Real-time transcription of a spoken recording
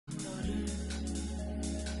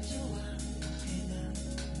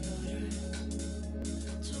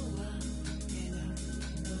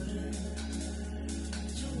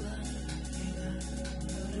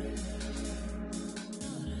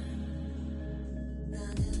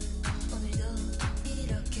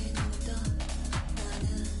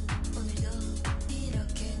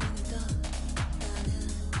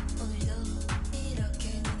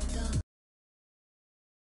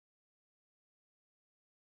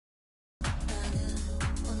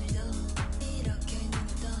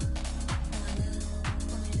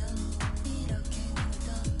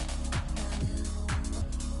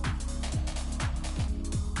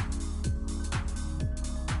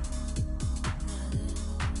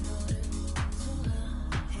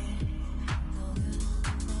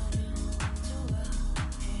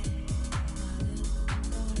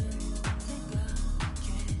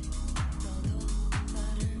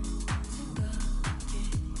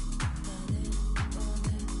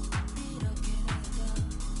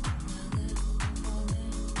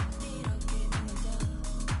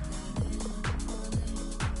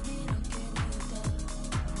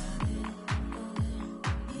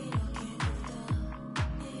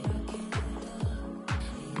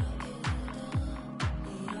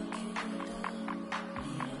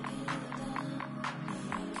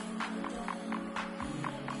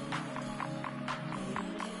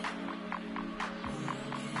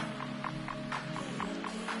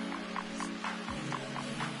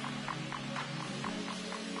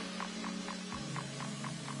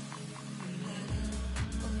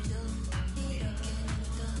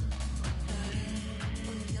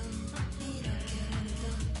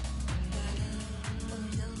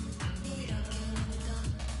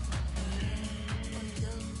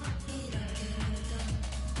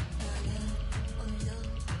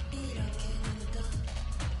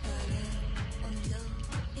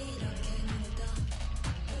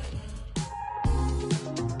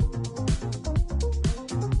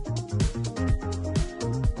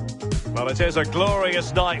Well, it is a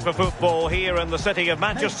glorious night for football here in the city of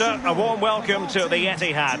Manchester. A warm welcome to the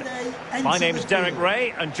Etihad. My name's Derek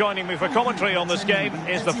Ray, and joining me for commentary on this game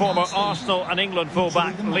is the former Arsenal and England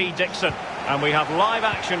fullback Lee Dixon. And we have live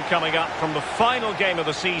action coming up from the final game of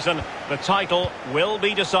the season. The title will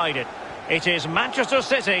be decided. It is Manchester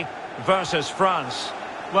City versus France.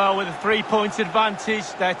 Well, with a 3-point advantage,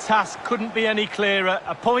 their task couldn't be any clearer.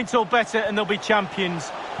 A point or better and they'll be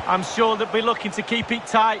champions. I'm sure they'll be looking to keep it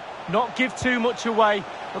tight, not give too much away,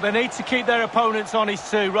 but they need to keep their opponents honest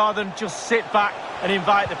too, rather than just sit back and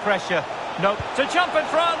invite the pressure. No. To jump in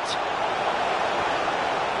front.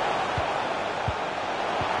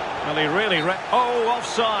 Well, he really...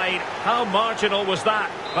 offside. How marginal was that?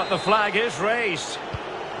 But the flag is raised.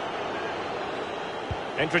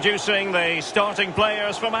 Introducing the starting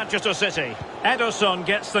players for Manchester City. Ederson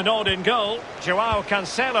gets the nod in goal. Joao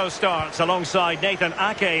Cancelo starts alongside Nathan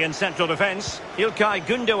Ake in central defence. İlkay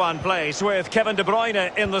Gündoğan plays with Kevin De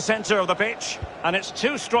Bruyne in the centre of the pitch. And it's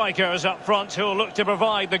two strikers up front who will look to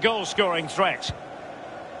provide the goal-scoring threat.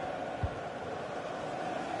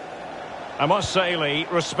 I must say, Lee,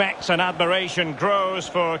 respect and admiration grows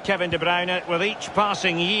for Kevin De Bruyne with each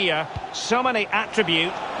passing year. So many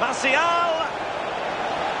attributes. Martial!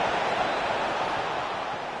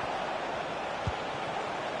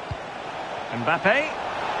 Mbappe.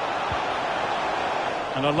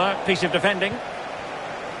 An alert piece of defending.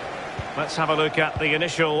 Let's have a look at the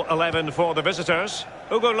initial 11 for the visitors.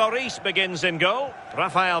 Hugo Lloris begins in goal.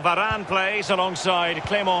 Raphael Varane plays alongside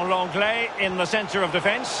Clément Lenglet in the centre of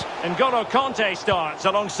defence. N'Golo Kanté starts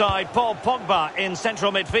alongside Paul Pogba in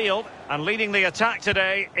central midfield. And leading the attack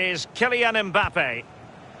today is Kylian Mbappe.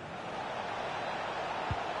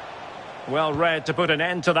 Well read to put an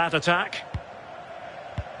end to that attack.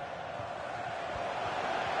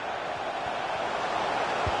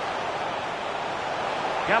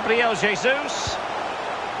 Gabriel Jesus.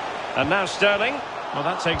 And now Sterling. Well,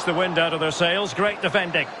 that takes the wind out of their sails. Great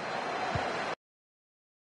defending.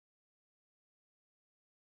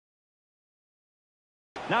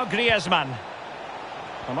 Now Griezmann.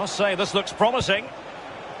 I must say, this looks promising.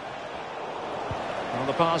 Well,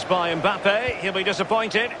 the pass by Mbappe. He'll be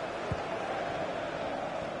disappointed.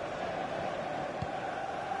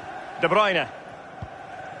 De Bruyne.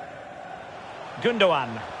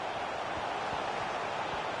 Gündoğan.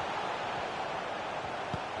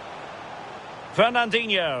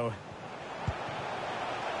 Fernandinho.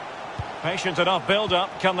 Patient enough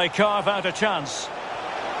build-up. Can they carve out a chance?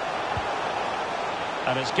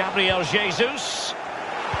 And it's Gabriel Jesus.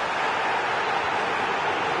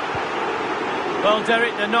 Well,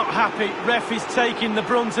 Derek, they're not happy. Ref is taking the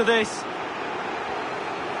brunt of this.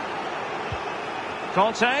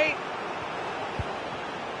 Kanté.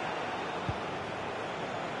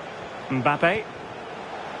 Mbappe.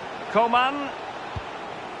 Coman.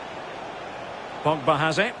 Pogba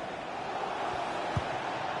has it.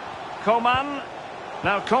 Coman.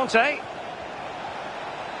 Now Kanté.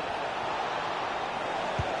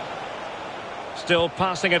 Still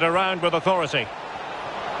passing it around with authority.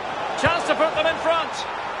 Chance to put them in front.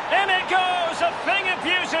 In it goes, a thing of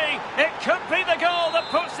beauty. It could be the goal that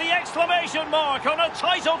puts the exclamation mark on a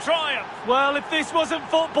title triumph. Well, if this wasn't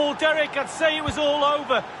football, Derek, I'd say it was all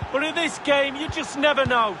over. But in this game, you just never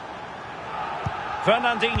know.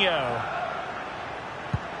 Fernandinho.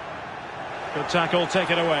 Good tackle,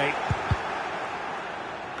 take it away.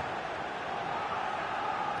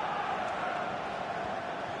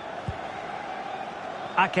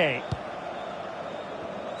 Ake.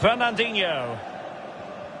 Fernandinho.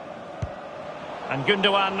 And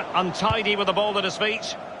Gündoğan untidy with the ball at his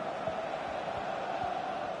feet.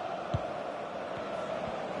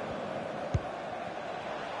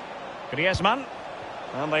 Griezmann.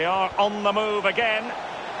 And they are on the move again.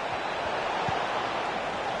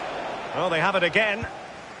 Oh, they have it again.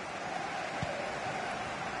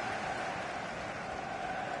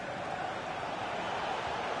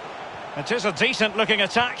 It is a decent-looking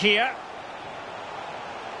attack here.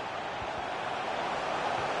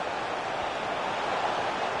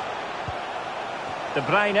 De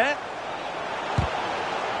Bruyne.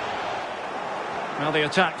 Well, the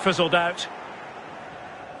attack fizzled out.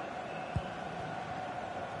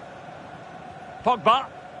 Pogba.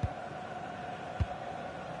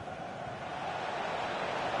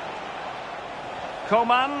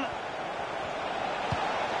 Coman.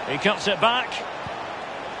 He cuts it back.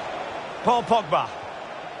 Paul Pogba.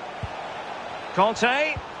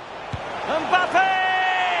 Kanté. Mbappe!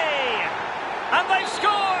 And they've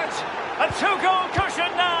scored! A two-goal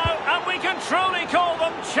cushion now, and we can truly call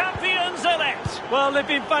them champions elect. Well, they've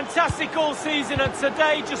been fantastic all season, and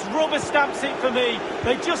today just rubber stamps it for me.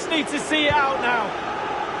 They just need to see it out now.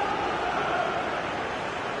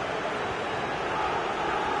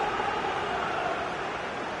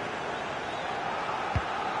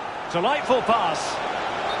 Delightful pass.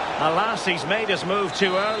 Alas, he's made his move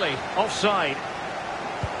too early. Offside.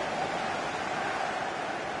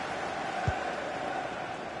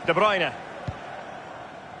 De Bruyne.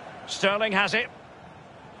 Sterling has it.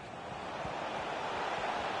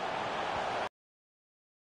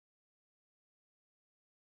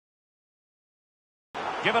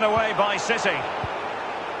 Given away by City.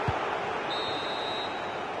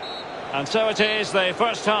 And so it is, the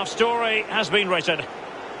first half story has been written.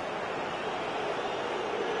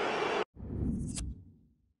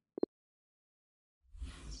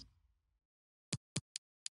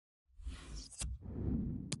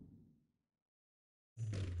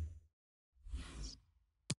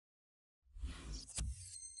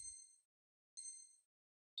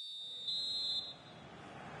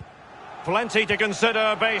 Plenty to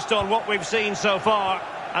consider based on what we've seen so far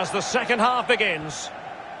as the second half begins.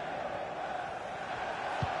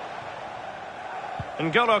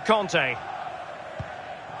 N'Golo Kanté.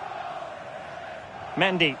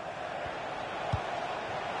 Mendy.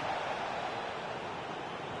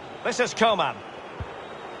 This is Coman.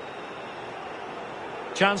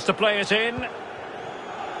 Chance to play it in.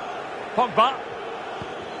 Pogba.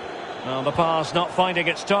 Well, the pass not finding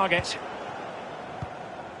its target.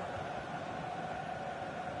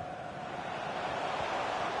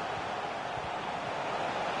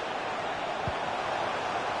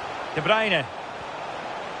 De Bruyne.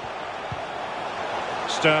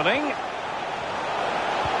 Sterling.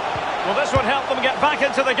 Well, this would help them get back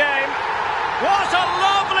into the game. What a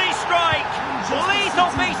lovely strike! Lethal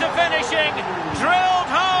piece of finishing. Drilled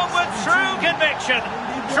home with true conviction.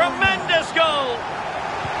 Tremendous goal.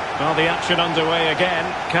 Well, the action underway again.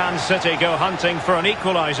 Can City go hunting for an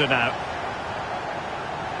equaliser now?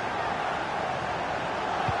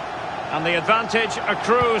 And the advantage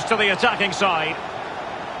accrues to the attacking side.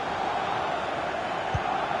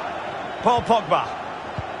 Paul Pogba.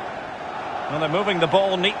 Well, they're moving the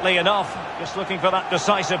ball neatly enough. Just looking for that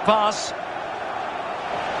decisive pass.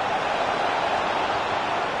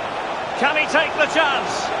 Can he take the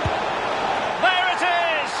chance? There it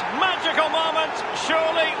is! Magical moment.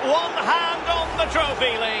 Surely one hand on the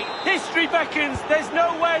trophy, Lee. History beckons. There's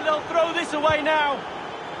no way they'll throw this away now.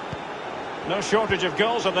 No shortage of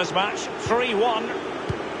goals in this match. 3-1.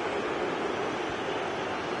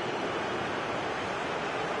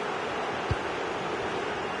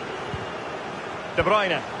 De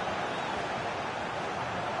Bruyne.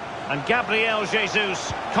 And Gabriel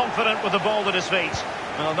Jesus, confident with the ball at his feet.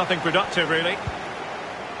 Well, nothing productive, really.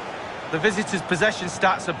 The visitors' possession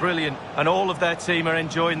stats are brilliant, and all of their team are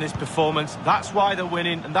enjoying this performance. That's why they're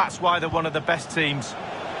winning, and that's why they're one of the best teams.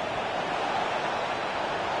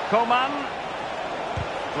 Coman.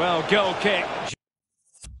 Well, goal kick.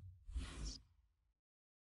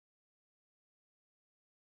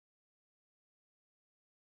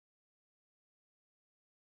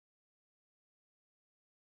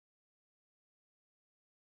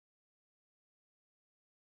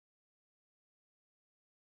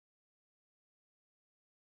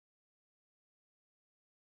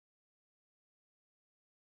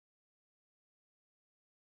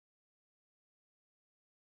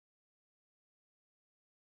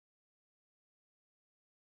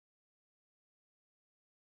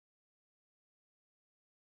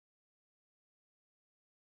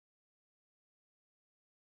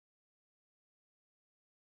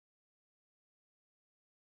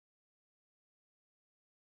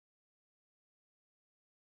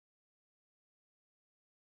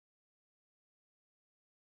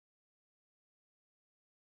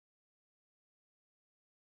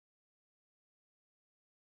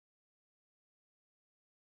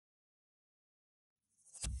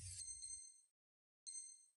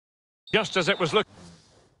 Just as it was looking.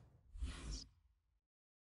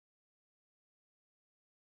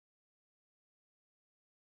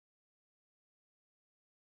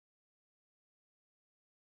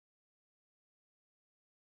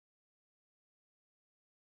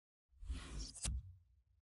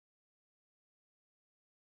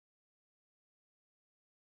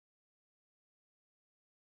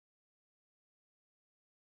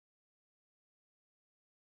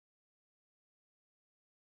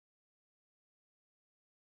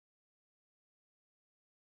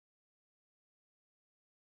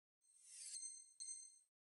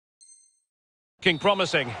 Looking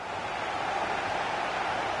promising.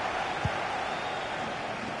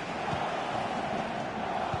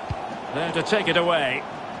 There to take it away.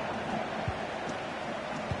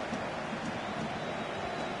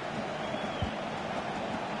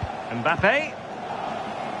 Mbappe.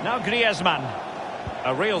 Now Griezmann.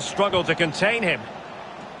 A real struggle to contain him.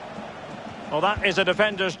 Well, that is a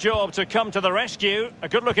defender's job to come to the rescue. A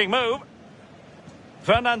good-looking move.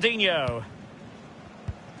 Fernandinho.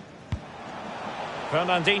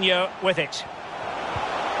 Fernandinho with it.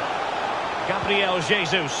 Gabriel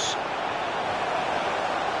Jesus.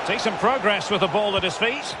 Decent progress with the ball at his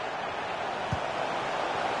feet.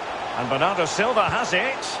 And Bernardo Silva has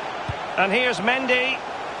it. And here's Mendy.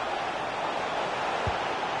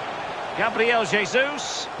 Gabriel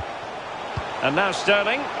Jesus. And now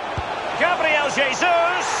Sterling. Gabriel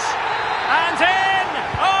Jesus. And in!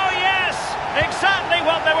 Oh yes! Exactly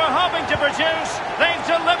what they were hoping to produce. They've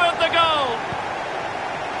delivered the goal.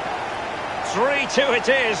 3-2 it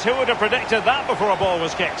is. Who would have predicted that before a ball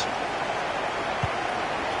was kicked?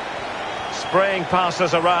 Spraying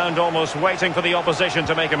passes around, almost waiting for the opposition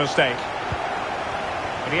to make a mistake.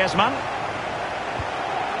 Griezmann.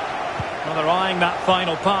 Well, they're eyeing that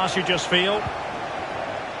final pass, you just feel.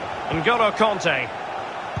 N'Golo Kanté.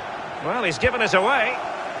 Well, he's given it away.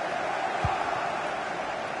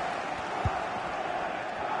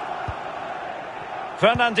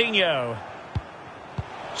 Fernandinho.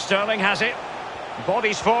 Sterling has it.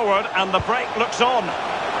 Bodies forward and the break looks on.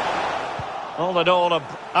 All in all,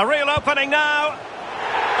 a real opening now.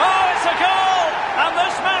 Oh, it's a goal! And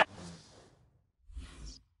this match...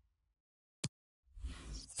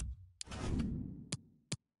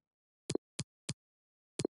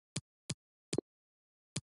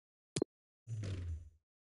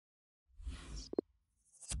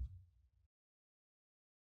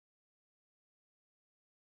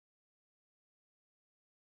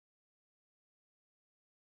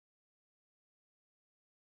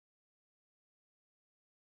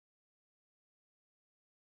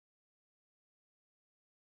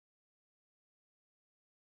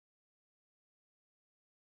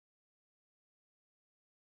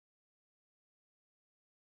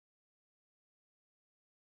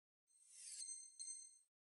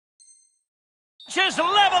 Just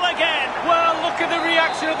level again. Well, look at the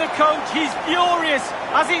reaction of the coach. He's furious.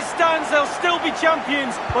 As it stands, they'll still be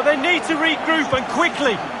champions, but they need to regroup and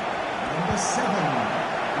quickly. Number 7,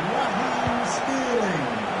 Raheem Sterling.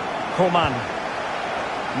 Coman.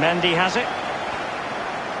 Mendy has it.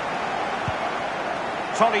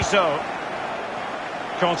 Tolisso.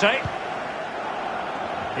 Kanté.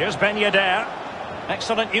 Here's Ben Yedder.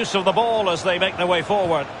 Excellent use of the ball as they make their way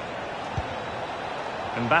forward.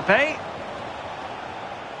 Mbappe.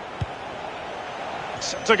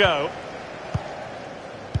 To go.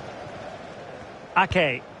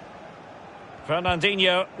 Ake.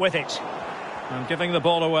 Fernandinho with it. And giving the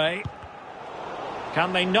ball away.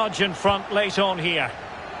 Can they nudge in front late on here?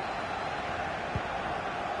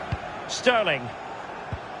 Sterling.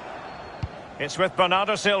 It's with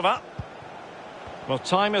Bernardo Silva. Well,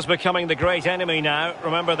 time is becoming the great enemy now.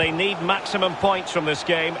 Remember, they need maximum points from this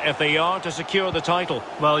game if they are to secure the title.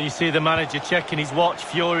 Well, you see the manager checking his watch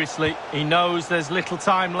furiously. He knows there's little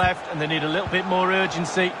time left and they need a little bit more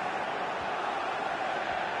urgency.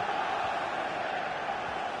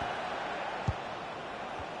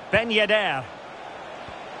 Ben Yedder.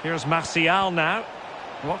 Here's Martial now.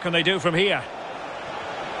 What can they do from here?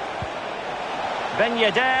 Ben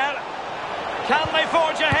Yedder. Can they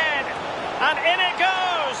forge ahead? And in it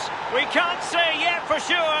goes! We can't say yet for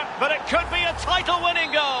sure, but it could be a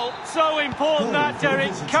title-winning goal. So important that,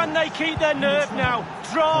 Derek. Can they keep their nerve now?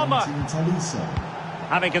 Drama.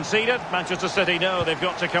 Having conceded, Manchester City know they've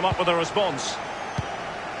got to come up with a response.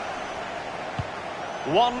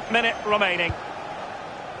 1 minute remaining.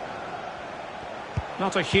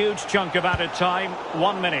 Not a huge chunk of added time.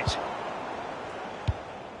 1 minute.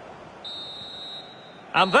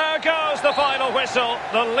 And there goes the final whistle.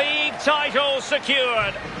 The league title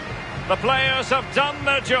secured. The players have done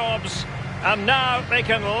their jobs, and now they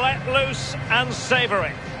can let loose and savour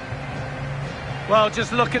it. Well,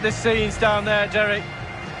 just look at the scenes down there, Derek.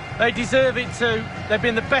 They deserve it too. They've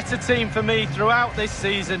been the better team for me throughout this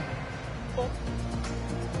season.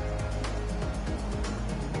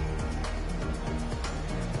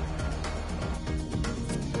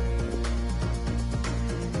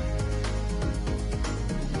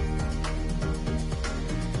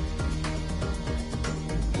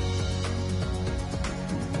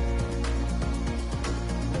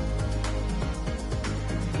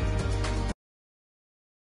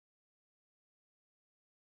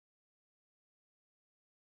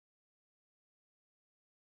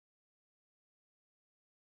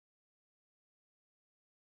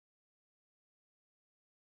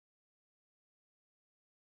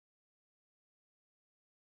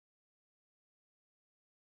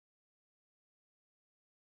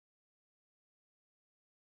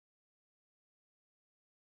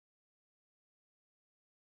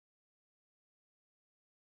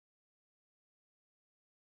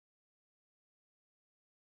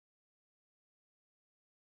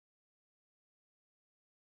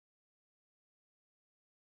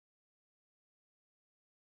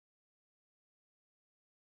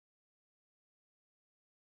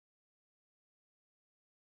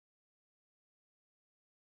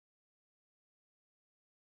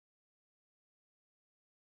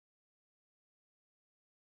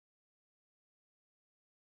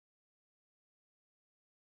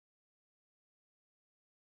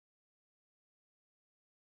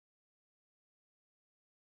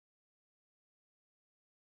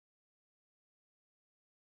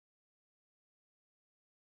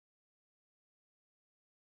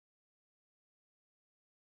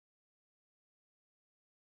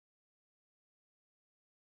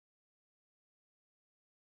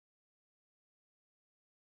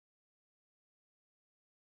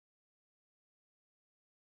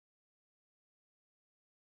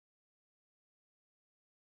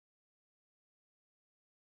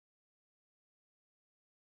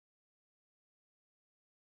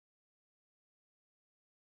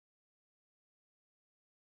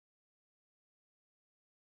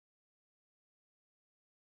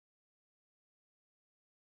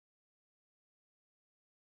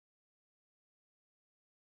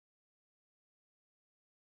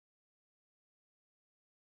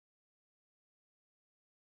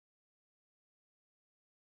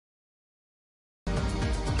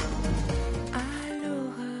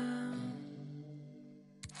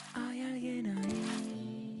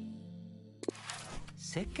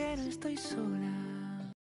 Sé que no estoy sola.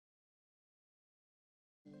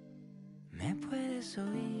 Me puedes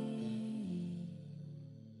oír.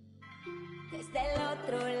 Desde el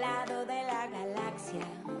otro lado de la galaxia,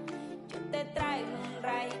 yo te traigo un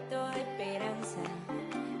rayito de esperanza.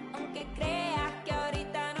 Aunque creas que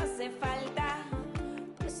ahorita no hace falta,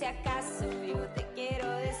 por si acaso yo te quiero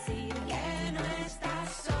decir que no estás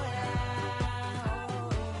sola.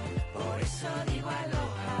 Por eso digo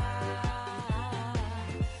aloha.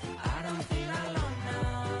 I don't feel alone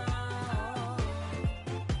now.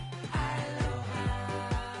 Aloha.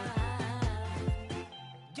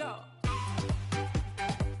 Yo.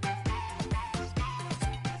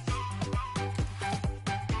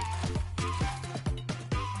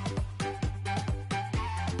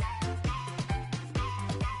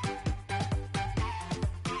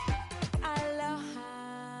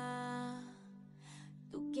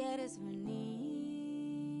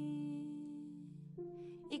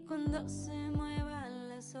 Y cuando se muevan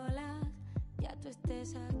las olas, ya tú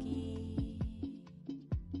estés aquí.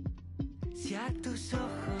 Si a tus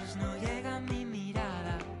ojos no llega mi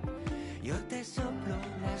mirada, yo te soplo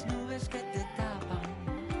las nubes que te tapan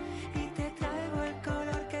y te traigo el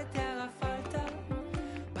color que te haga falta,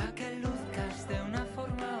 pa' que luzcas de una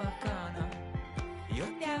forma bacana. Yo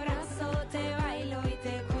Te abrazo, te bailo y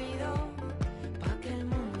te cuido, pa' que el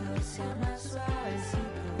mundo sea más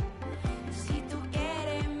suavecito. si tú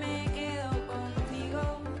quieres me quedo contigo,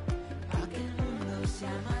 Pa' que el mundo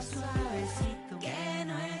sea más suavecito. que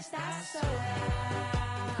no estás sola.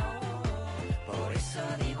 Por eso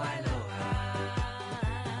digo aloha.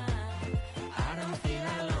 I don't feel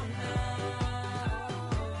alone now.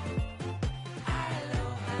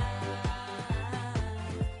 Aloha.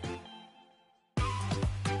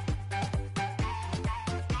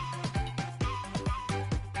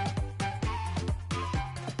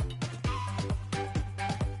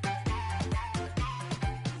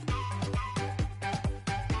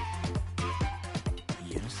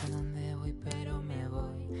 Yo no sé dónde voy, pero me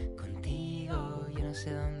voy contigo. Yo no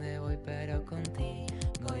sé dónde voy, pero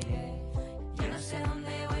contigo iré. Yo no sé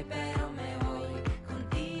dónde voy, pero me voy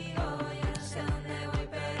contigo. Yo no sé dónde voy,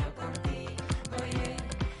 pero contigo iré.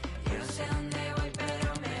 Yo no sé dónde voy, pero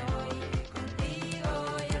me voy contigo.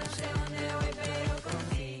 Yo no sé dónde voy, pero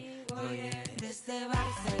contigo iré. Desde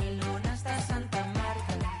Barcelona hasta Santa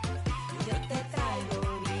Marta, Yo te traigo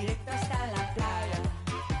directo hasta la playa,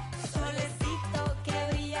 solecito que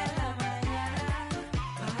brilla en la mañana,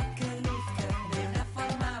 pa' que luzca de una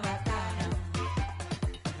forma bacana.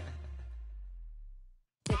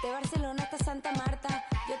 desde Barcelona hasta Santa Marta,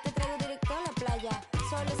 yo te traigo directo a la playa,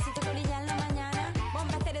 solecito que brilla en la mañana,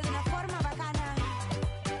 bomba estéreo de una forma bacana.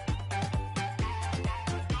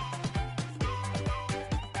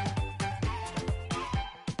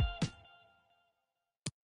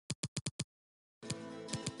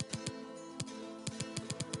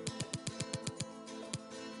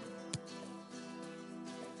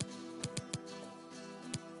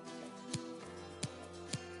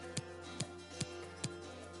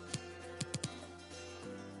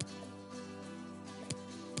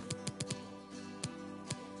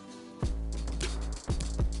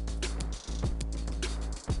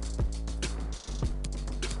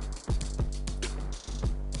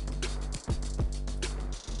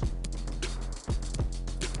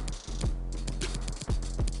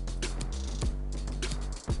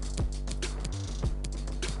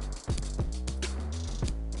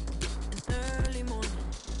 Early morning,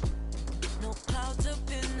 no clouds up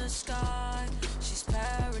in the sky. She's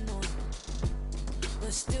paranoid,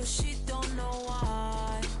 but still she don't know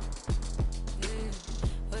why. Yeah,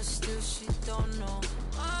 but still she don't know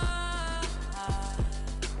why.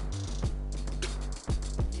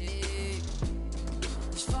 Yeah,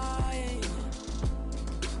 there's fire in you.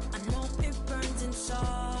 I know it burns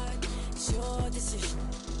inside. It's your decision,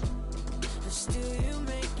 but still you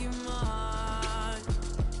make it mine.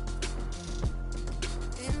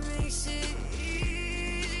 It makes it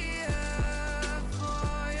easier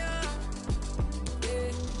for you.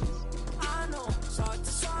 Yeah, I know it's hard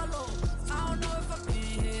to swallow. I don't know if I'll be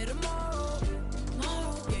here tomorrow.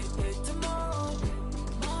 Tomorrow, yeah, tomorrow.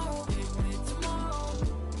 Tomorrow, yeah, tomorrow.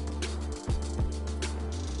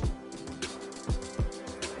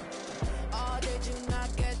 Oh, did you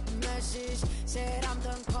not get the message? Said I'm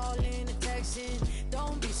done calling and texting.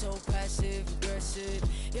 Don't be so passive aggressive.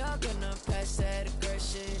 You're gonna pass that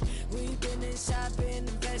aggression. We've been inside, been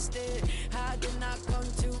invested. How did I come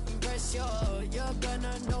to impress you? You're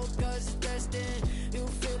gonna know 'cause it's destined. You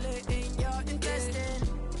feel it in your intestine.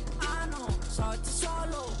 I know it's hard to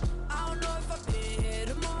swallow. I don't know if I'll be here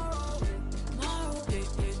tomorrow. Tomorrow,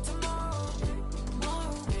 yeah, tomorrow. Tomorrow.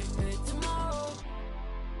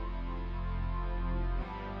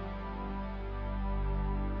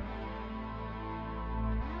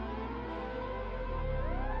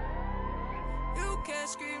 can't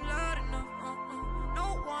scream loud enough.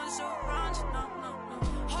 No one's around you, no, no, no.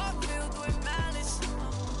 Heart filled with malice,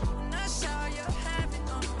 and that's how you have it.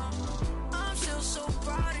 I'm still so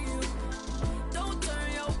proud of you. Don't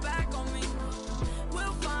turn your back on me.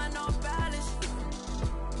 We'll find our balance.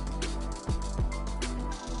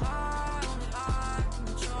 I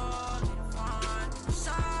control it, find the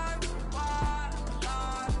side. Why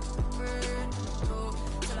I burn through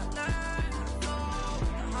till I learn how to flow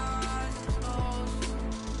with the highs and lows.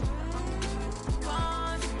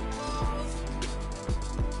 Cons and pros.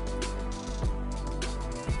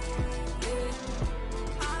 Yeah,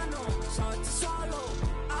 I know it's hard to swallow.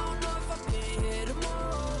 I don't know if I'll be here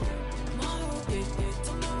tomorrow. Tomorrow, yeah,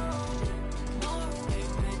 tomorrow. Tomorrow,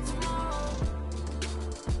 yeah, tomorrow.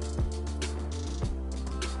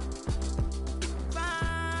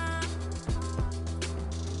 Fine.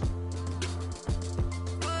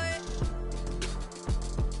 Oh, yeah.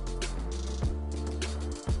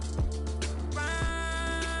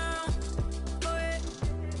 Round. Oh, yeah.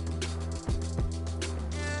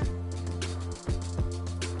 Yeah.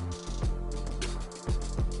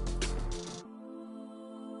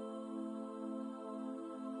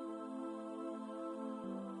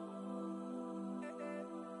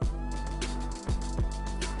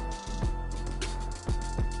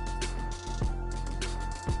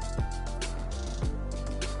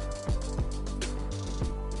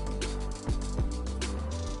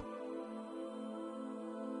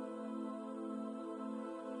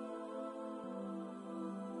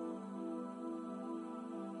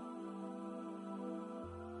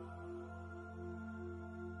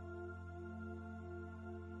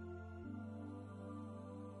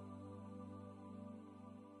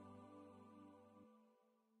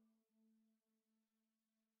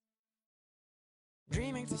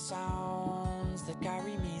 Dreaming to sounds that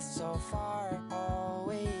carry me so far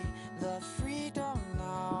away. The freedom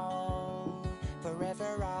now,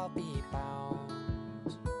 forever I'll be bound.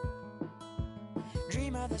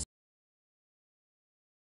 Dream of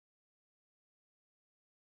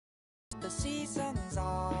the seasons,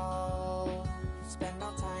 I'll spend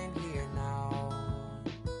our time here now.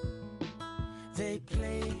 They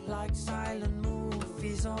play like silent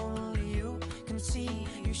movies, only you can see.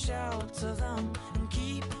 You shelter them and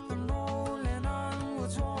keep them rolling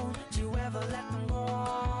onwards. Won't you ever let them go?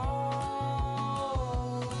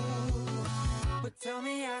 But tell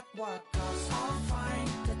me at what cost. I'll find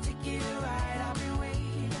the ticket to ride. I've been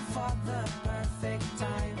waiting for the perfect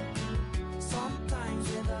time. Sometimes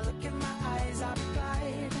with a look in my eyes, I'll be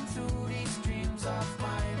gliding through these dreams of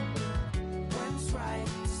mine. When it's right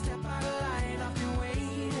to step out of line, I've been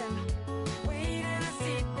waiting to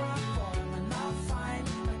see it perform, and I'll find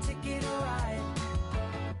a ticket to ride.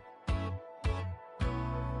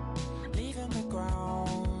 Leaving the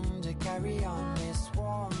ground to carry on this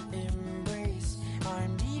warm embrace.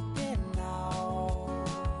 I'm deep in now,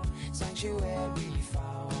 sanctuary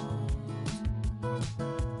found.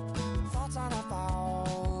 Thoughts on a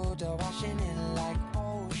powder washing in like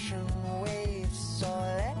ocean waves. So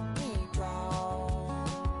let me drown,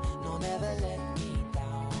 no, never let me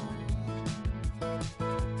down.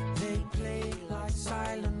 They play like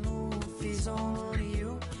silent movies, only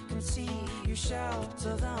you can see. You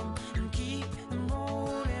shelter them and keep them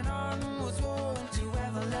rolling onwards. Won't you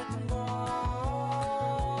ever let them go?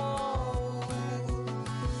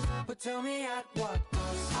 But tell me at what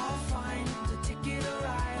cost. I'll find the ticket to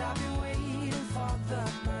ride. I've been waiting for the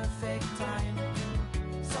perfect time.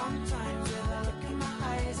 Sometimes with a look in my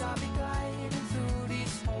eyes, I'll be gliding through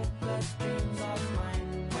these hopeless dreams of mine.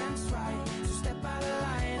 When it's right to step out of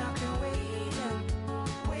line, I've been waiting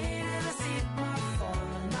to see it perform,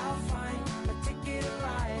 and I'll find a ticket to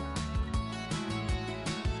ride.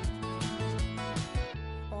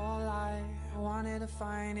 All I wanted to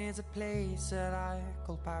find is a place that I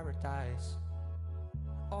call paradise.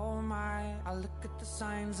 Oh my, I look at the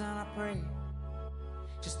signs and I pray,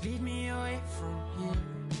 just lead me away from here.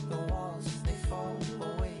 The walls, they fall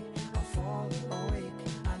away, I fall awake.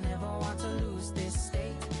 I never want to lose this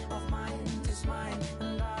state of mind. It's mine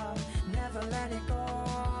and I'll never let it go.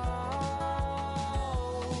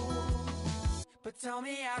 But tell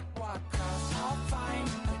me at what cost. I'll find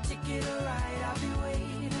a ticket to ride. I'll be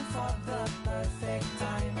waiting for the perfect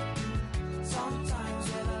time. Sometimes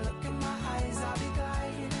with a look in my eyes, I'll be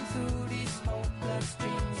gliding through these hopeless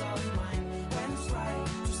dreams of mine. When it's right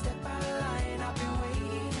to step out of line, I've been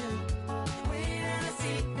waiting to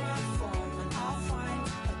see it perform, and I'll find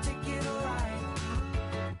a ticket to ride.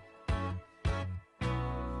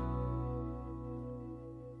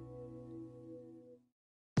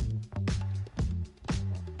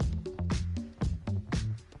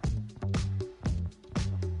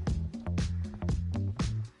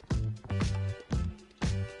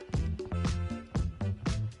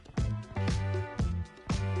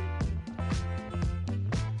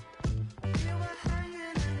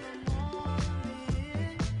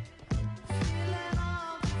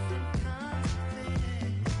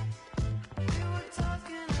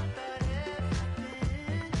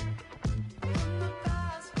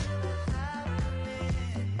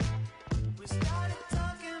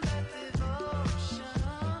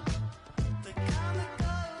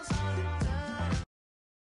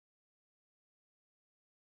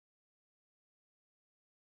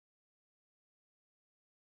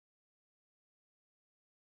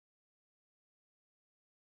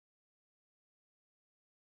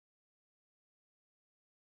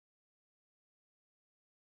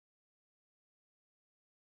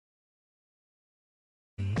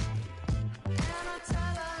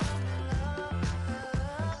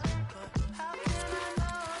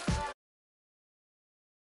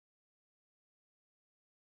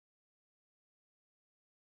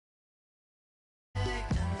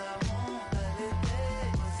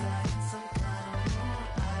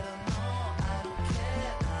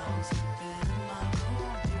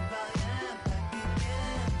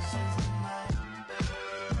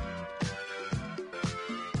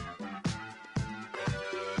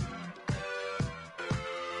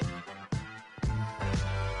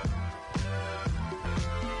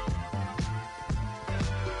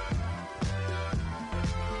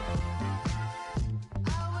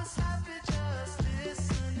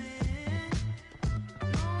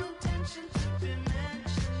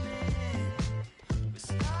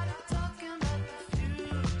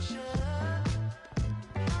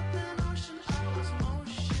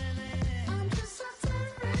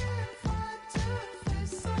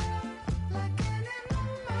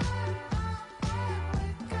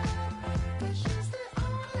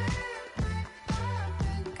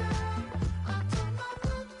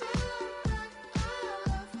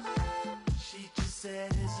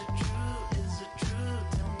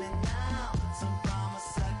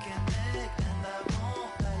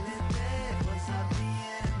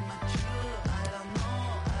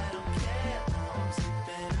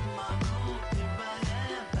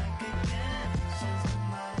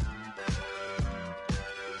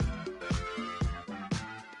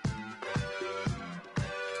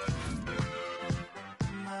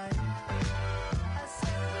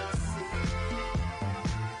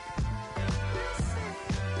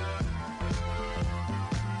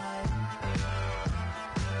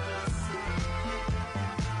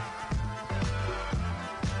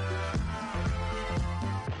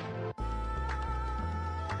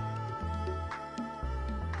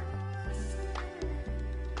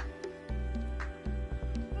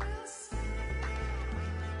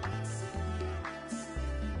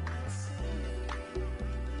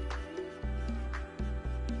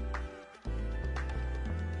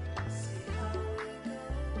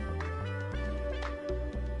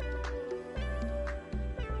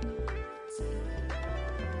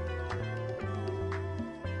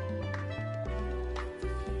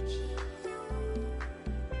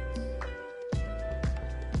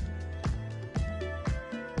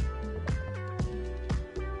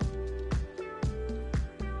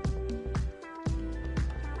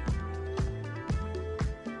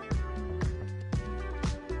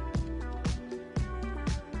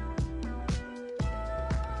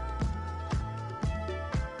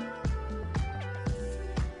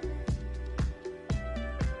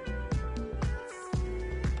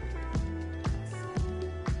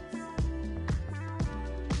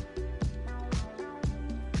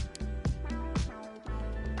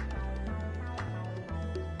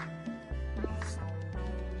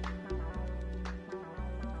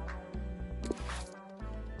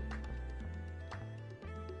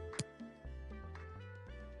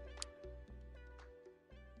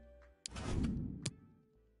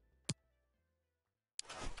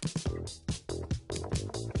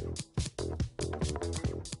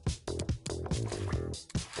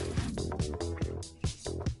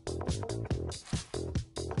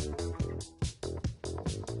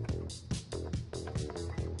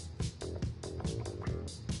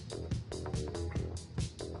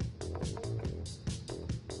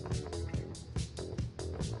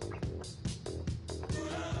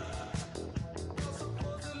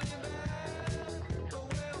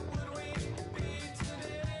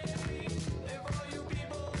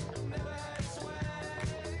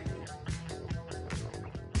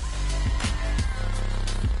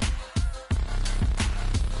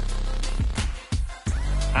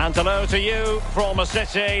 And hello to you from a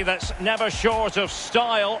city that's never short of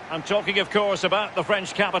style. I'm talking, of course, about the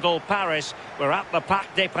French capital, Paris. We're at the Parc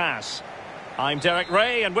des Princes. I'm Derek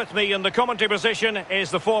Ray, and with me in the commentary position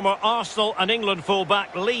is the former Arsenal and England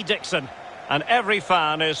fullback Lee Dixon. And every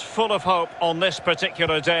fan is full of hope on this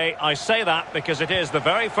particular day. I say that because it is the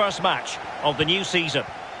very first match of the new season.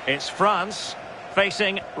 It's France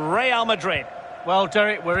facing Real Madrid. Well,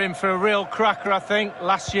 Derek, we're in for a real cracker, I think.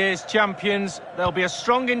 Last year's champions. There'll be a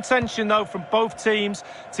strong intention, though, from both teams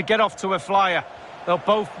to get off to a flyer. They'll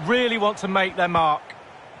both really want to make their mark.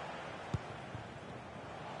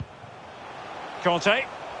 Conte.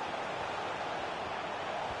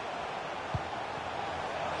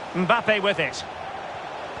 Mbappe with it.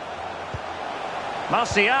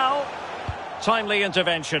 Martial. Timely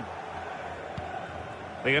intervention.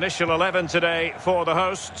 The initial 11 today for the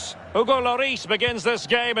hosts. Hugo Lloris begins this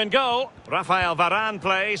game in goal. Raphael Varane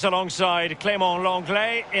plays alongside Clément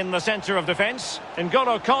Lenglet in the centre of defence.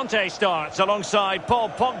 N'Golo Conte starts alongside Paul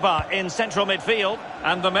Pogba in central midfield.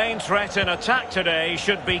 And the main threat in attack today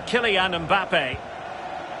should be Kylian Mbappe.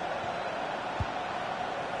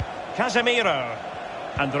 Casemiro.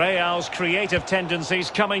 And Real's creative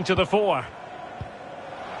tendencies coming to the fore.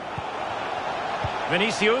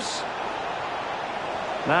 Vinicius.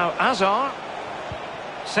 Now Hazard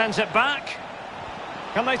sends it back.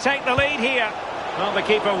 Can they take the lead here? Well, the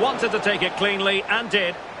keeper wanted to take it cleanly and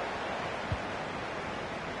did.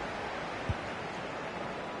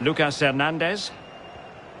 Lucas Hernandez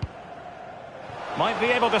might be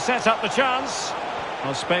able to set up the chance.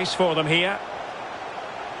 No space for them here.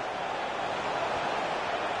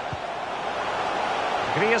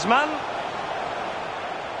 Griezmann.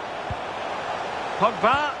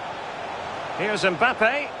 Pogba. Here's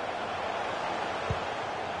Mbappe.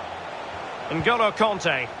 N'Golo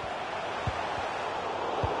Conte.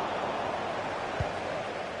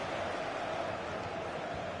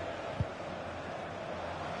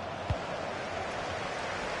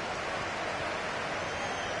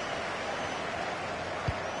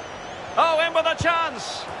 Oh, in with a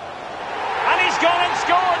chance. And he's gone and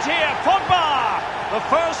scored here. Pogba. The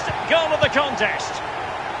first goal of the contest.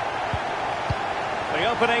 The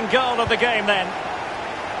opening goal of the game then.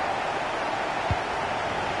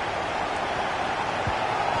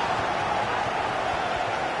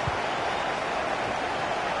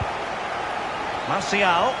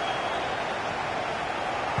 Martial.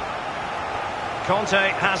 Conte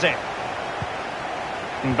has it.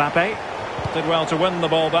 Mbappe did well to win the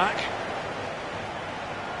ball back.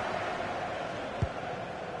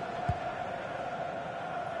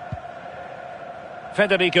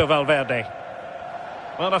 Federico Valverde.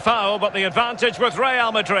 Well, a foul, but the advantage with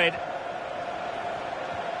Real Madrid.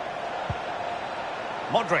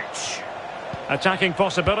 Modric. Attacking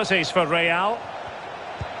possibilities for Real.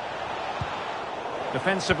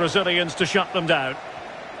 Defensive Brazilians to shut them down.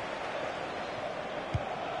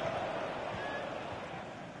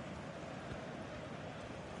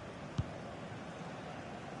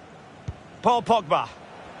 Paul Pogba.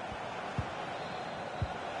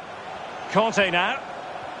 Conte now.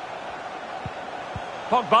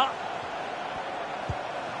 Pogba.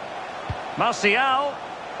 Martial.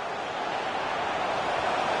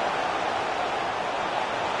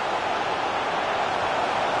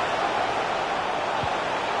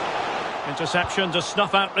 Interception to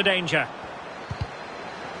snuff out the danger.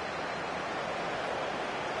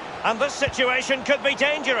 And this situation could be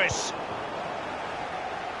dangerous.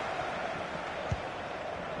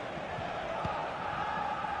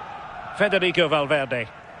 Federico Valverde.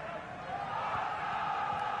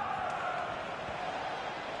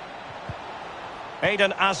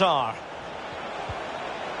 Eden Hazard.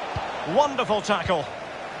 Wonderful tackle.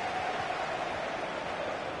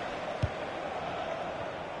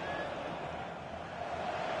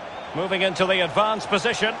 Moving into the advanced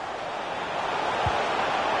position.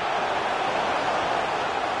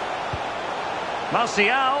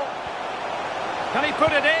 Martial. Can he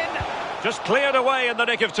put it in? Just cleared away in the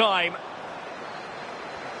nick of time.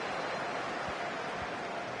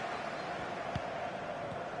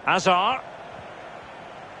 Hazard.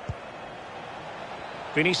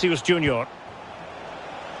 Vinicius Junior.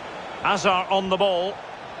 Hazard on the ball.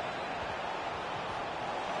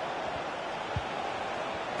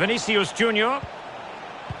 Vinicius Junior.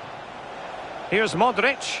 Here's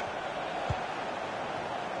Modric.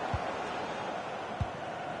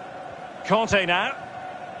 Conte now.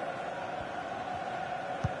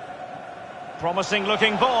 Promising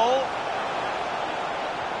looking ball.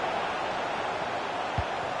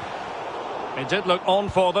 It did look on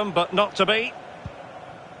for them, but not to be.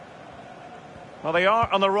 Well, they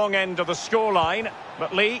are on the wrong end of the scoreline.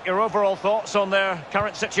 But Lee, your overall thoughts on their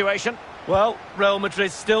current situation? Well, Real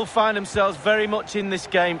Madrid still find themselves very much in this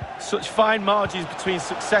game. Such fine margins between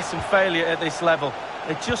success and failure at this level.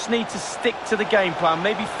 They just need to stick to the game plan,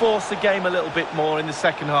 maybe force the game a little bit more in the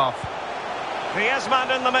second half.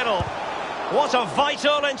 Griezmann in the middle. What a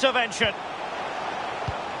vital intervention.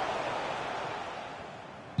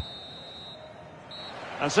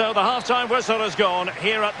 And so the half-time whistle has gone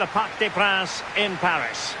here at the Parc des Princes in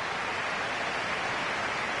Paris.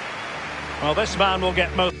 Well, this man will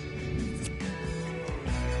get most...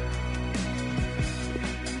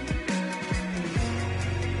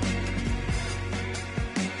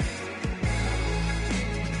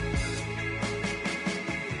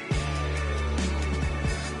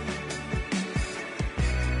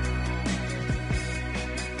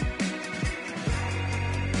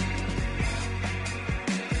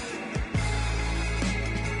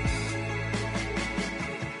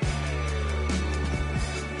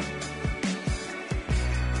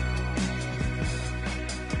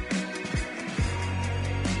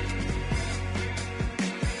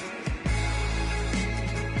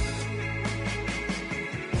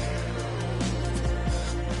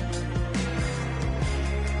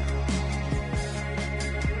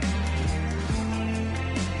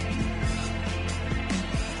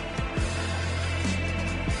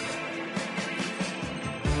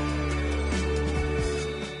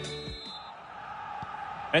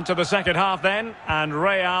 Into the second half then, and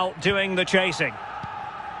Real doing the chasing.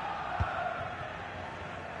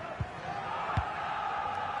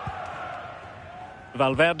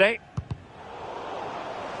 Valverde.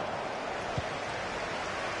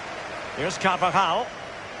 Here's Carvajal.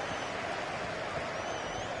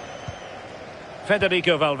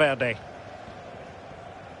 Federico Valverde.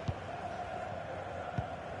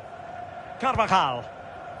 Carvajal.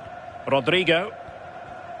 Rodrigo.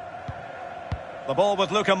 The ball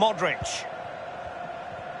with Luka Modric.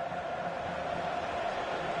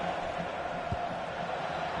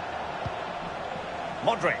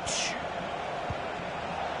 Modric.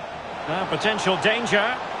 Potential danger.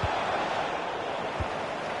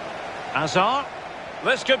 Hazard.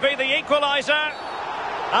 This could be the equaliser.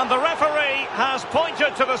 And the referee has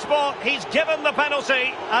pointed to the spot. He's given the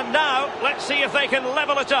penalty. And now, let's see if they can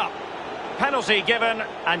level it up. Penalty given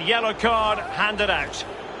and yellow card handed out.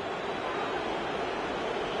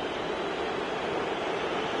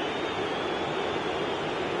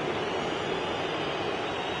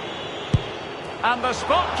 And the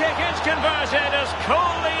spot kick is converted as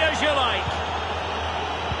coolly as you like.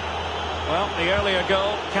 Well, the earlier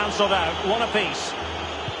goal cancelled out. One apiece.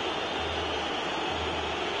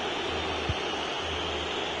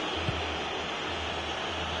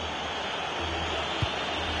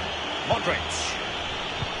 Modric.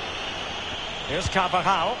 Here's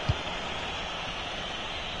Carvajal.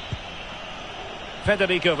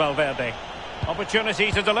 Federico Valverde.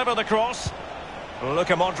 Opportunity to deliver the cross.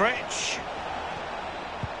 Luka Modric.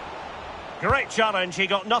 Great challenge, he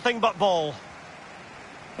got nothing but ball.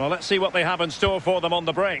 Well, let's see what they have in store for them on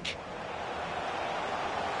the break.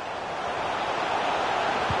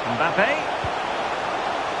 Mbappe.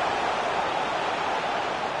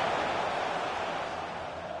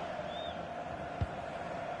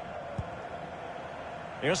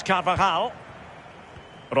 Here's Carvajal.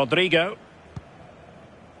 Rodrigo.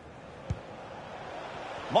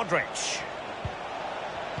 Modric.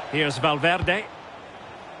 Here's Valverde.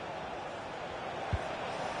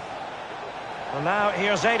 Well, now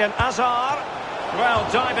here's Eden Hazard. Well,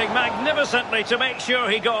 diving magnificently to make sure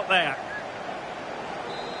he got there.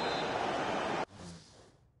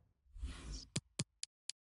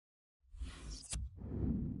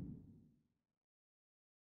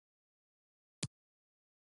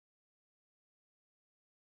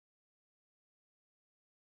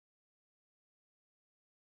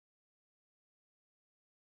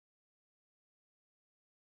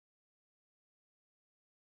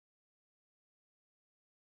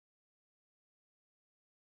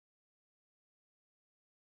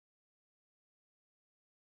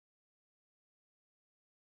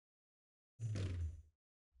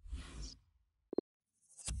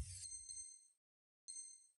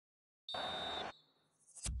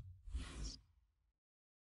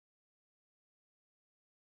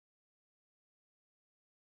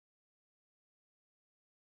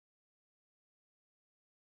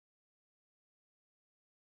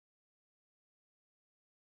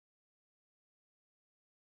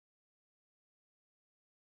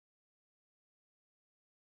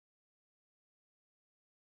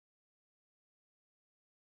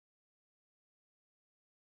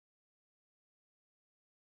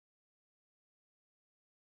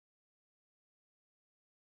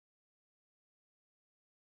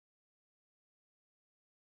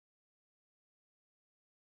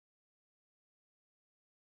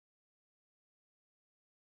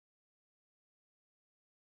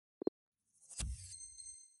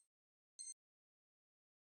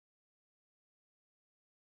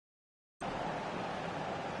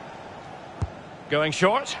 Going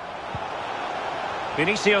short.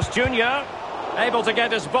 Vinicius Junior able to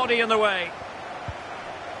get his body in the way.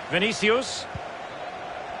 Vinicius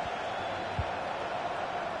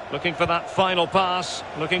looking for that final pass,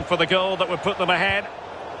 looking for the goal that would put them ahead.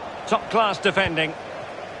 Top class defending.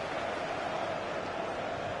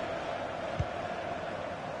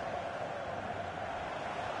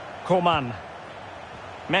 Coman.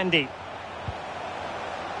 Mendy.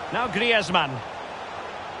 Now Griezmann.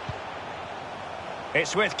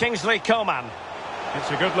 It's with Kingsley Coman. It's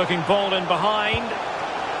a good-looking ball in behind.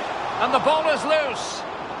 And the ball is loose.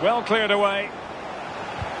 Well cleared away.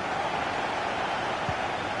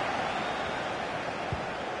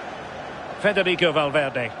 Federico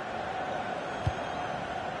Valverde.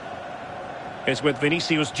 It's with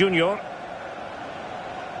Vinicius Junior.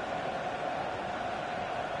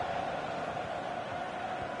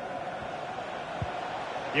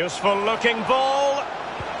 Useful looking ball.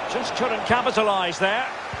 Just couldn't capitalise there.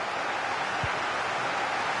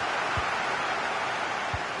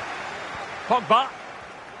 Pogba.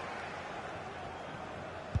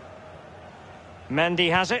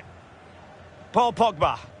 Mendy has it. Paul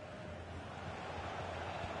Pogba.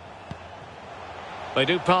 They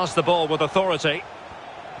do pass the ball with authority.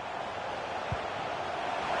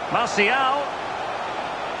 Martial.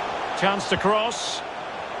 Chance to cross.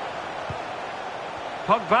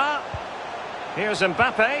 Pogba. Here's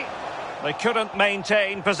Mbappe. They couldn't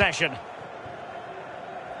maintain possession.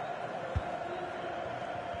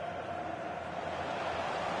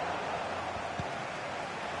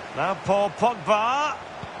 Now Paul Pogba.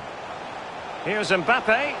 Here's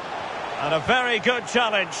Mbappe. And a very good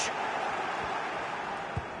challenge.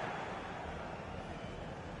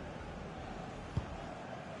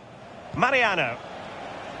 Mariano.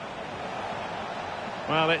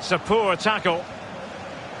 Well, it's a poor tackle.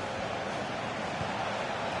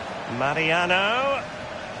 Mariano.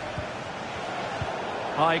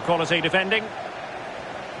 High quality defending.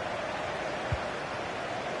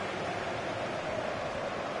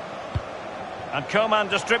 And Coman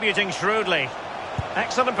distributing shrewdly.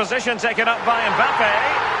 Excellent position taken up by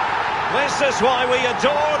Mbappe. This is why we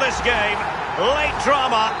adore this game. Late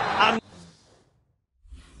drama and...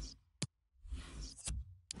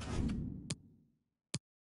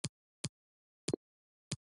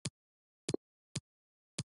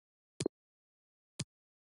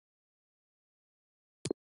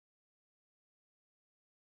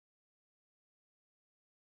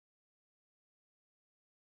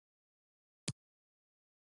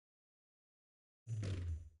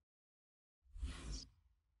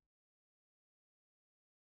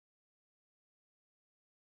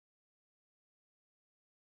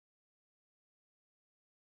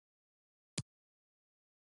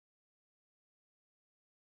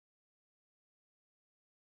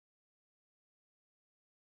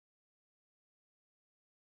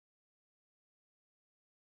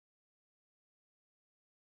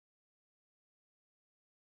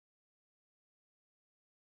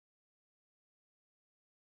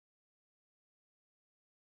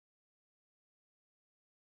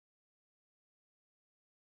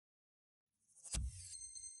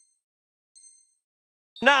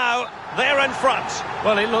 Now, they're in front.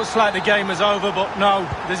 Well, it looks like the game is over, but no,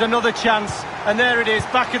 there's another chance. And there it is,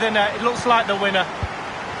 back of the net. It looks like the winner.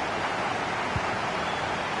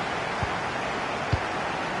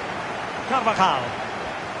 Carvajal.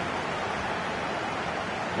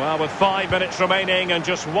 Well, with 5 minutes remaining and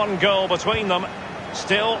just 1 goal between them,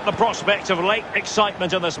 still the prospect of late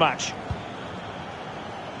excitement in this match.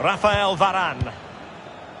 Rafael Varane.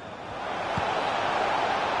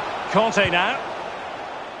 Conte now.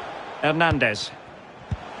 Hernandez.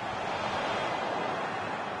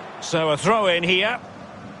 So a throw in here.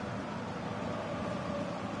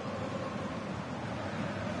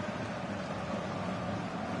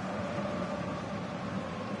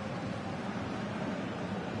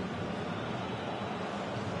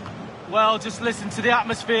 Well, just listen to the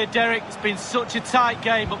atmosphere, Derek. It's been such a tight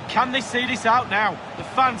game, but can they see this out now? The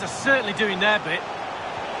fans are certainly doing their bit.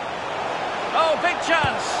 Oh, big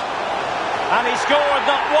chance. And he scored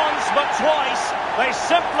not once, but twice. They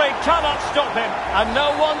simply cannot stop him. And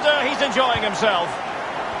no wonder he's enjoying himself.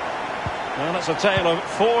 Well, it's a tale of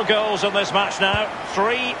 4 goals in this match now.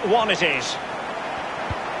 3-1 it is.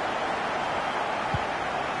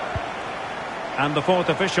 And the 4th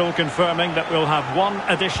official confirming that we'll have 1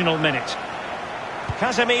 additional minute.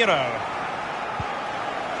 Casemiro.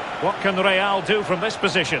 What can Real do from this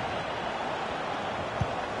position?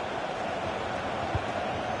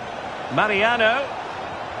 Mariano.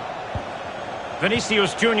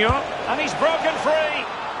 Vinicius Junior. And he's broken free.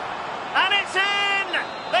 And it's in!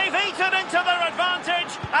 They've eaten into their advantage.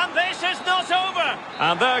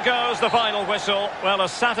 And there goes the final whistle. Well, a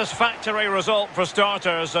satisfactory result for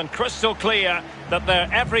starters, and crystal clear that they're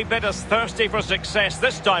every bit as thirsty for success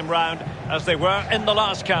this time round as they were in the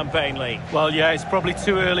last campaign, Lee. Well, yeah, it's probably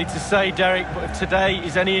too early to say, Derek, but if today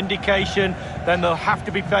is any indication, then they'll have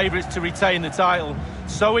to be favourites to retain the title.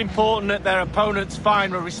 So important that their opponents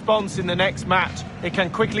find a response in the next match. It can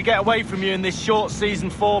quickly get away from you in this short season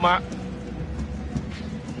format.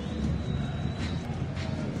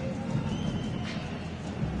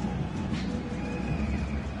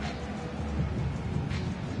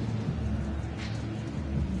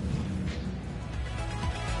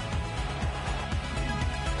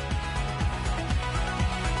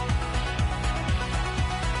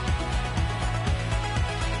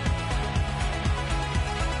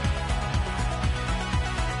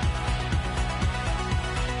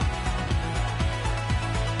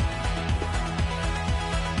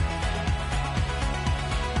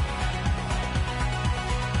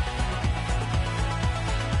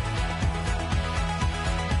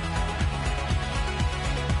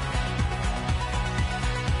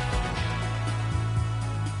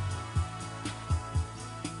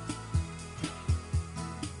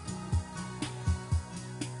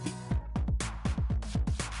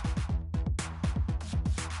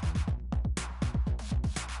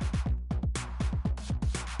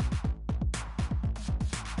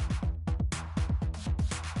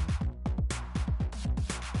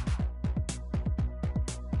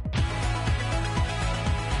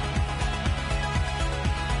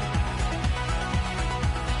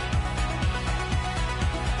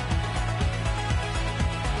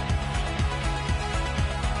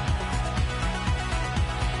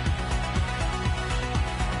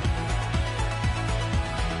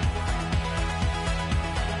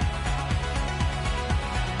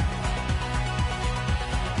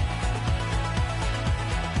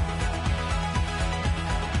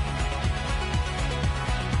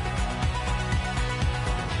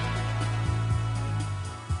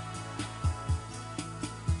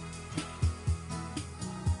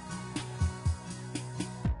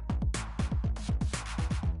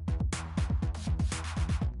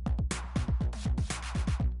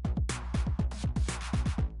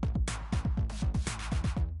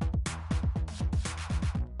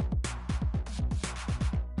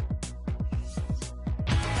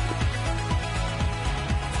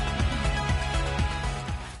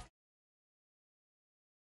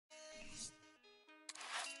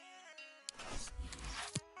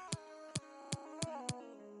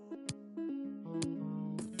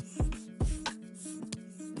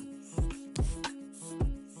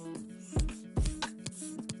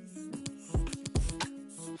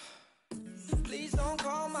 Please don't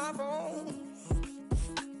call my phone.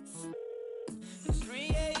 It's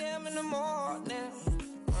 3 a.m. in the morning.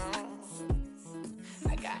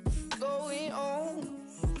 I got going on.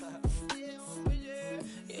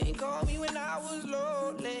 You ain't called me when I was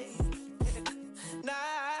lonely.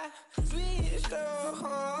 Nah, switched up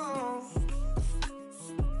home.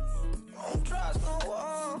 Don't trust no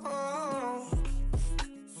one.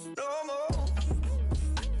 No more.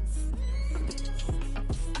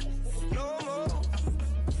 No more.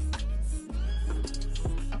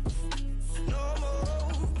 No more.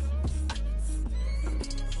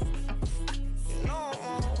 No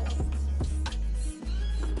more.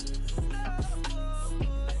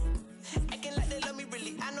 Acting like they love me,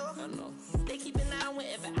 really, I know. They keep an eye on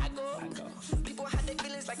wherever I go. People hide their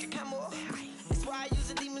feelings like a camel. That's why I use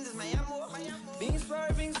the demons as my ammo. Been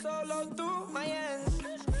swerving solo through my ends.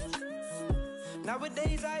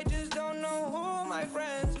 Nowadays I just don't know who my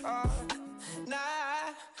friends are.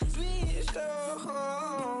 Nah, switched up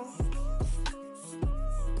home.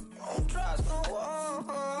 Don't trust no one.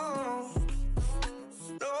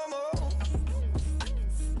 No more.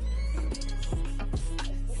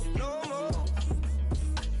 No more.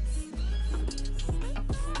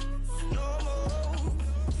 No more.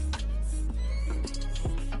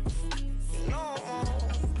 No more.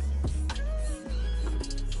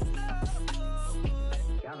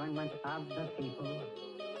 Government of the people,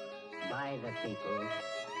 by the people,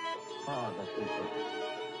 for the people,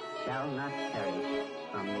 shall not perish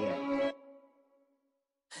from the earth.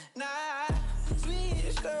 Nah,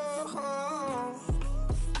 switched up home.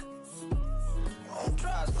 Don't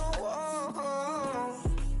trust no one.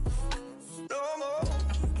 No more.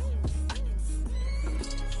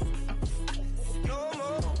 No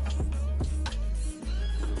more.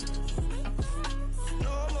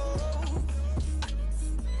 No more.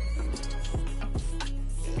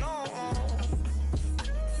 No more.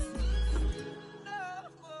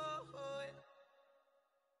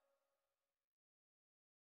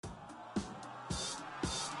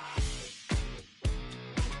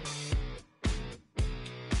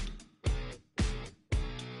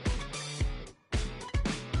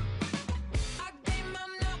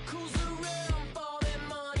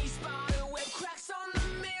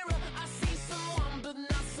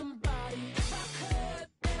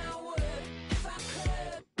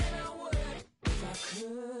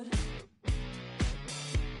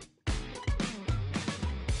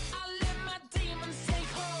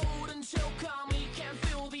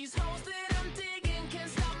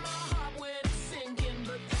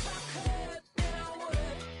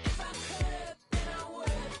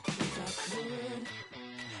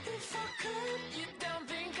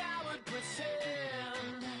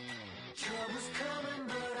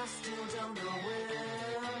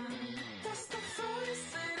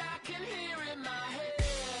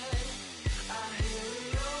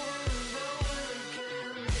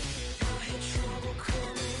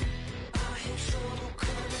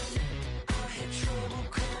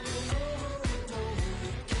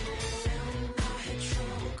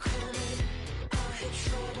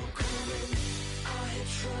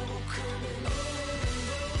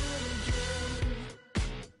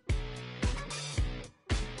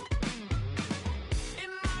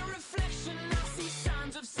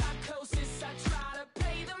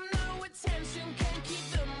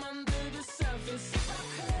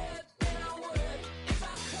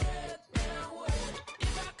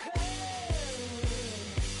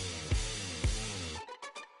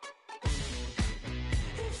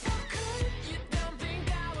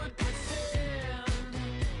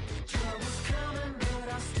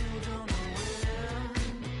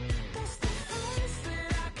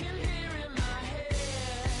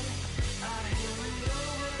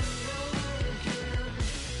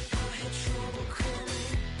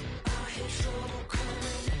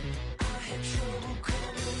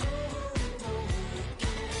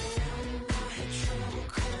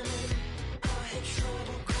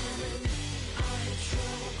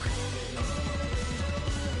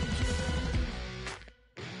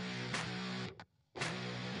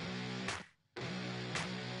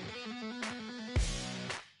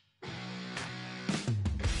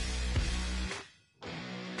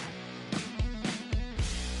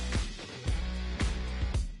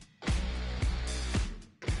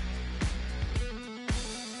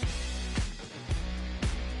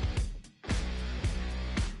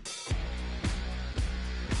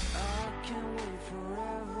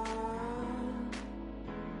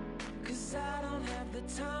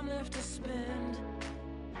 time left to spend,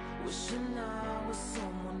 wishing I was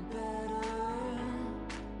someone better,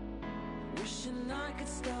 wishing I could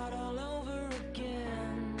start all over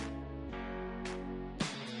again.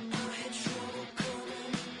 I had trouble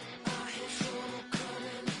coming, I had trouble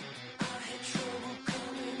coming, I had trouble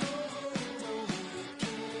coming over and over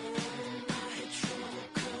again. I had trouble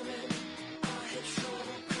coming, I had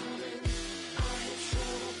trouble coming, I had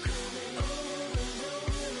trouble coming over and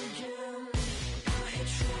over again. I had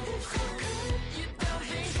trouble coming, you don't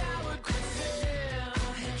think I would quit it.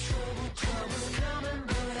 I had trouble's coming,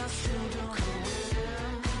 but I still don't quit.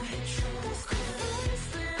 I had trouble coming,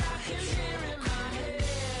 that I can hear in my head.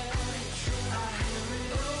 I hear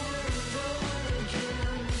it over and over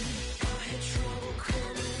again. I had trouble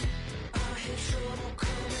coming, I had trouble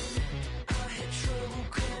coming, I had trouble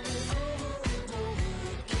coming over and over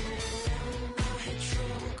again. I had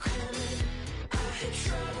trouble coming, I had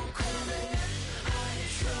trouble coming, I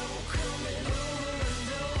had trouble coming over and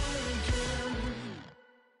over again.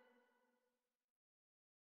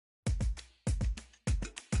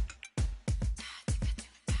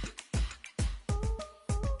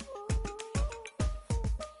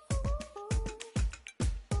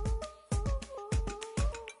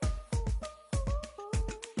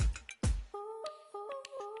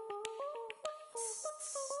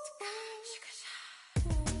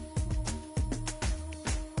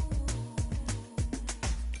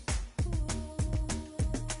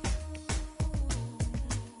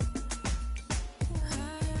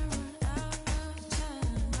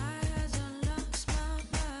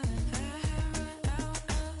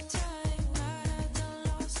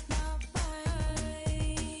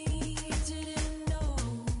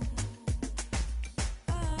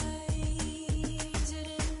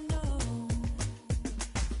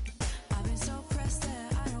 I've been so pressed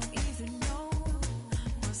that I don't even know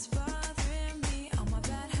what's bothering me. All my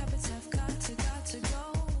bad habits have got to go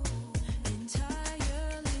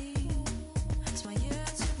entirely. It's my year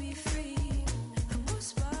to be free. And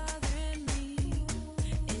what's bothering me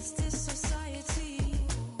is this society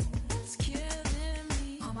that's killing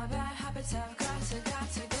me. All my bad habits have got to go.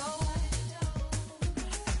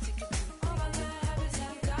 All my bad habits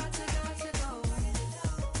have got to go.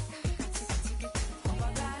 All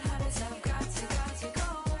my bad habits have got to go.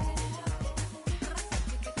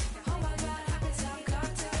 All my bad habits have got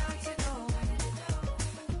to go.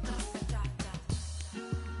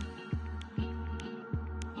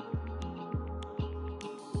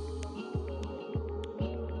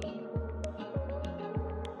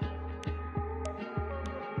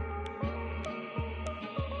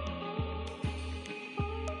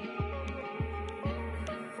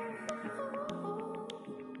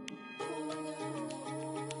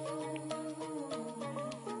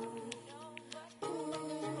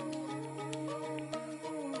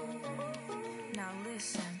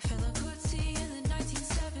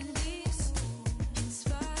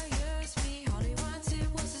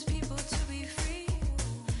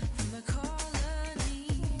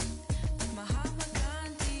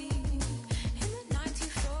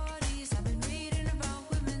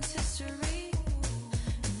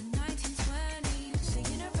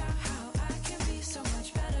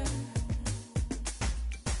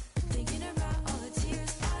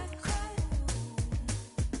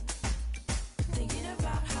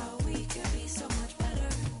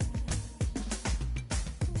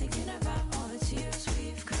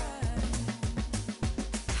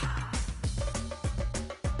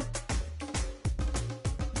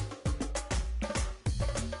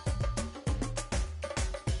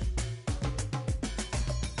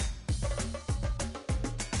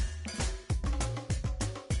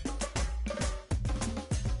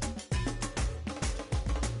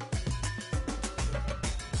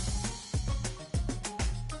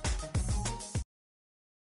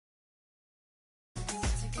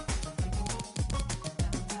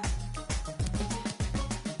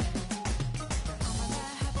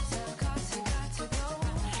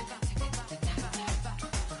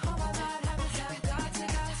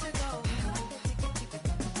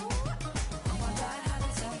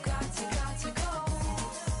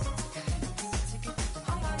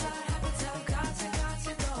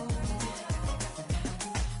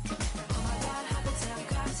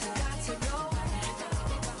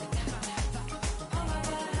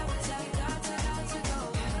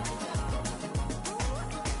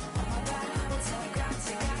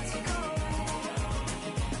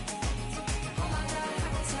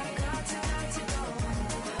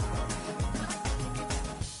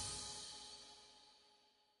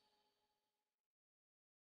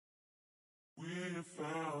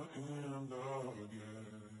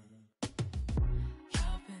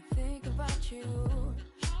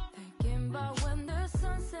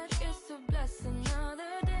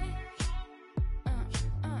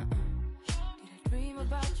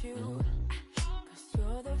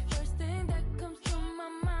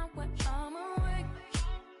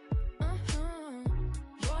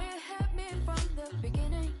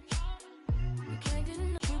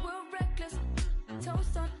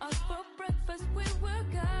 toast on us for breakfast. We were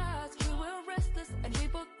gods, we were restless, and we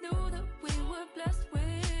both knew that we were blessed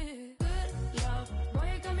with good love.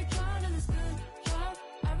 Boy, you got me caught in this good love.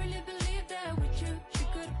 I really believe that with you, we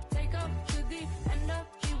could take off to the end of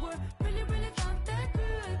the world. Really, really found that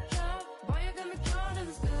good love. Boy, you got me caught in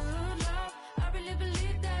this good love. I really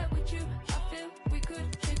believe that with you, I feel we could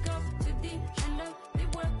take off to the end of the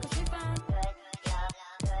world, 'cause we found good love,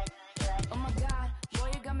 good, good. Oh my God, boy,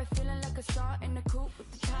 you got me feeling like a star in the coupe with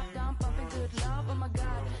the top down, pumping good love. Oh my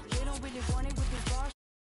God, they don't really want it with these bars.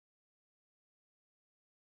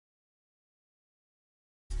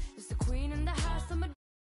 It's the queen in the house, I'm a